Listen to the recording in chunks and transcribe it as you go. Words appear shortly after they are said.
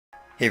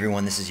Hey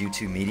everyone, this is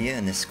YouTube Media.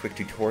 In this quick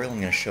tutorial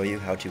I'm going to show you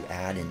how to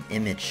add an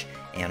image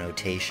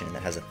annotation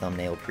that has a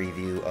thumbnail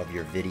preview of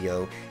your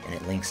video and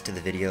it links to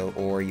the video,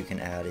 or you can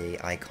add a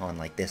icon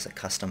like this, a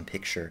custom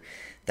picture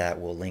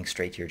that will link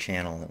straight to your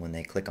channel when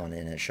they click on it,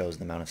 and it shows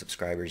the amount of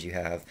subscribers you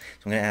have. So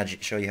I'm going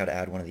to show you how to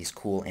add one of these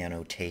cool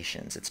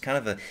annotations. It's kind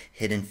of a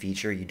hidden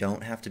feature. You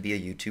don't have to be a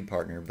YouTube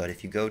partner, but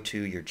if you go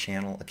to your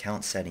channel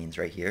account settings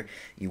right here,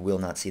 you will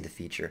not see the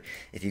feature.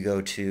 If you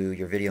go to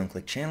your video and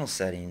click channel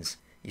settings,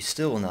 you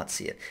still will not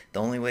see it. The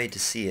only way to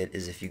see it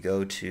is if you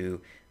go to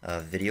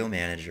Video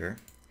Manager,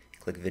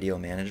 click Video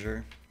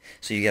Manager.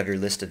 So you have your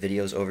list of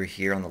videos over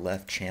here on the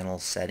left, Channel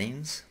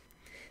Settings,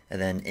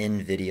 and then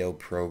InVideo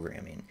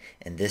Programming.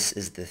 And this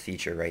is the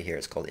feature right here.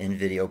 It's called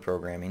InVideo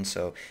Programming.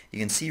 So you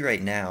can see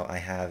right now I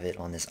have it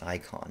on this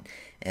icon.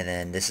 And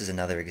then this is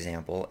another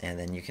example, and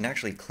then you can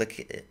actually click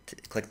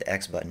the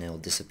X button and it will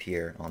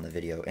disappear on the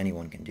video.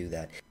 Anyone can do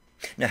that.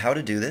 Now, how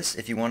to do this: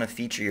 if you want to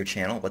feature your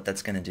channel, what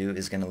that's going to do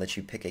is going to let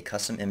you pick a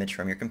custom image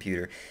from your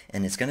computer,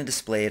 and it's going to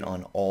display it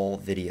on all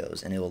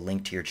videos, and it will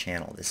link to your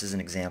channel. This is an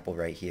example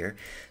right here.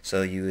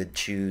 So you would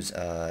choose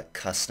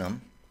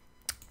Custom,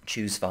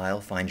 choose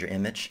File, find your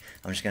image.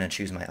 I'm just going to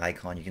choose my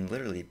icon. You can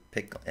literally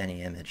pick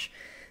any image.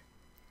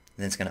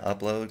 And then it's going to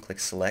upload, click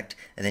Select,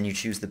 and then you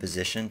choose the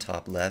position,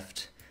 top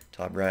left,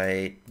 top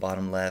right,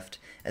 bottom left,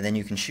 and then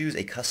you can choose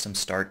a custom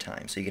start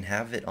time, so you can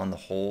have it on the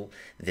whole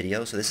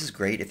video. So this is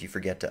great if you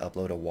forget to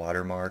upload a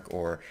watermark,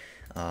 or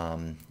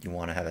you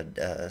want to have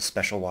a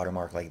special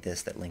watermark like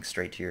this that links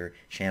straight to your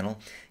channel.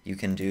 You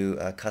can do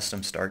a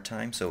custom start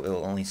time, so it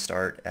will only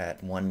start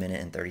at 1 minute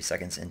and 30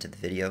 seconds into the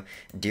video.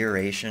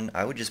 Duration,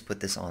 I would just put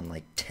this on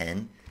like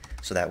 10,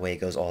 so that way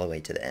it goes all the way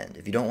to the end.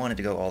 If you don't want it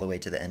to go all the way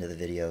to the end of the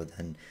video,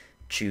 then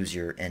choose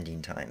your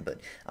ending time, but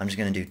I'm just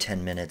going to do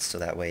 10 minutes so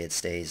that way it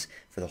stays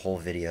for the whole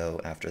video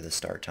after the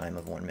start time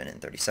of 1 minute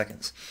and 30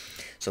 seconds.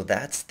 So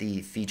that's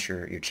the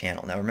feature your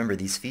channel. Now remember,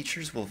 these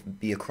features will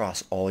be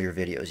across all your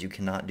videos. You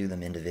cannot do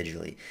them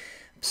individually.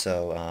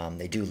 So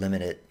they do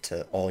limit it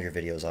to all your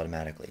videos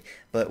automatically.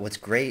 But what's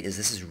great is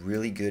this is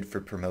really good for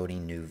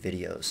promoting new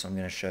videos. So I'm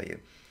going to show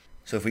you.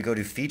 So if we go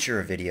to feature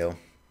a video,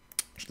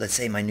 let's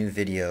say my new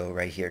video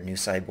right here, new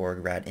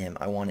cyborg rat im,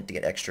 I want it to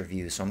get extra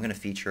views, so I'm going to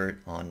feature it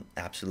on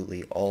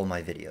absolutely all of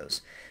my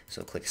videos.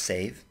 So click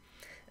Save,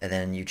 and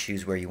then you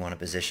choose where you want to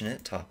position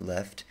it, top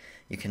left.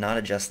 You cannot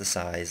adjust the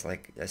size,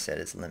 like I said,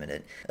 it's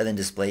limited. And then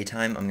display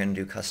time, I'm going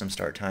to do custom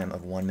start time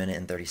of 1 minute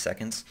and 30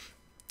 seconds.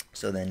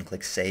 So then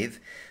click Save.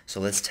 So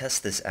let's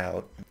test this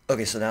out.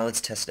 Okay, so now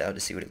let's test it out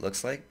to see what it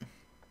looks like.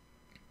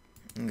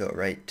 And go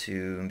right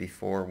to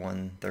before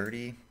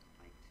 1:30.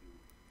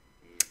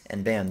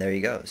 And bam, there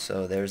you go.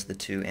 So there's the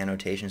two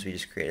annotations we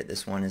just created.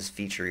 This one is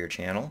feature your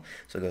channel,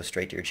 so go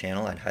straight to your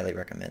channel. I'd highly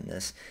recommend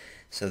this.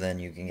 So then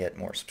you can get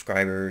more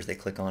subscribers. They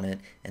click on it,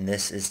 and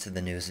this is to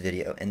the newest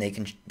video. And they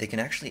can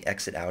actually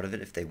exit out of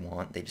it if they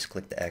want. They just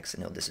click the X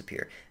and it'll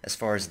disappear. As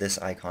far as this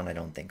icon, I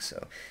don't think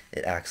so.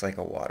 It acts like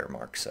a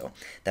watermark. So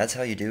that's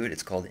how you do it.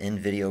 It's called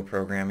InVideo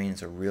Programming.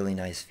 It's a really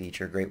nice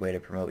feature, great way to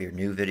promote your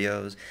new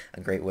videos,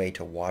 a great way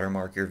to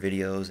watermark your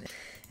videos,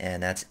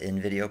 and that's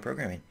InVideo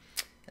Programming.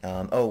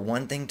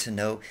 One thing to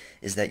note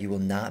is that you will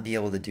not be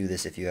able to do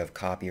this if you have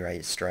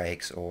copyright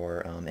strikes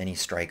or any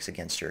strikes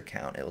against your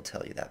account. It will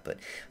tell you that. But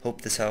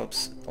hope this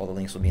helps. All the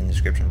links will be in the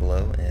description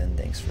below, and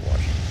thanks for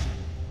watching.